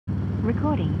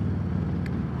recording.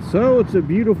 So it's a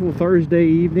beautiful Thursday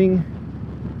evening,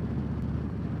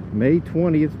 May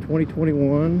 20th,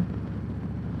 2021.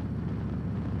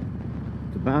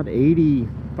 It's about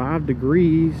 85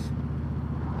 degrees.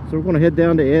 So we're going to head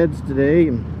down to Ed's today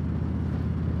and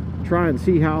try and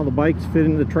see how the bikes fit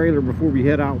in the trailer before we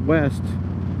head out west.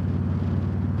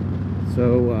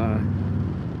 So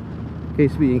in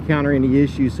case we encounter any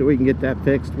issues, so we can get that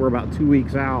fixed. We're about 2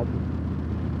 weeks out.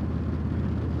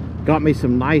 Got me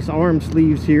some nice arm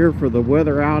sleeves here for the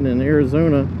weather out in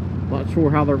Arizona. Not sure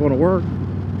how they're going to work.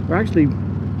 They're actually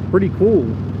pretty cool.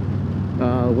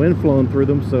 Wind flowing through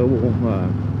them, so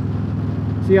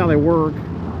we'll see how they work.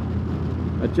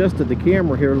 Adjusted the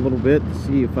camera here a little bit to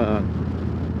see if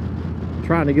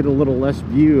trying to get a little less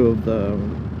view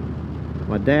of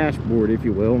my dashboard, if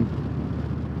you will.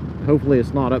 Hopefully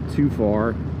it's not up too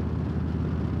far,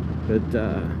 but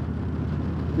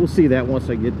we'll see that once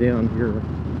I get down here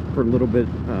for a little bit,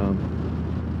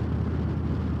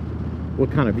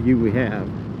 what kind of view we have.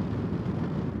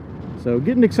 So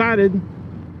getting excited.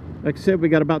 Like I said, we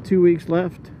got about 2 weeks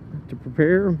left to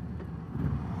prepare.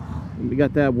 We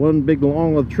got that one big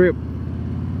long trip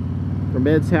from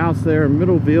Ed's house there in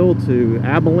Middleville to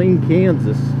Abilene,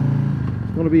 Kansas.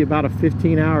 It's going to be about a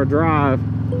 15-hour drive,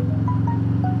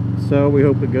 so we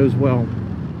hope it goes well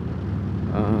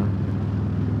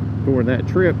during that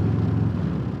trip.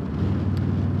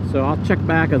 So I'll check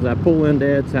back as I pull into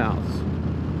Ed's house.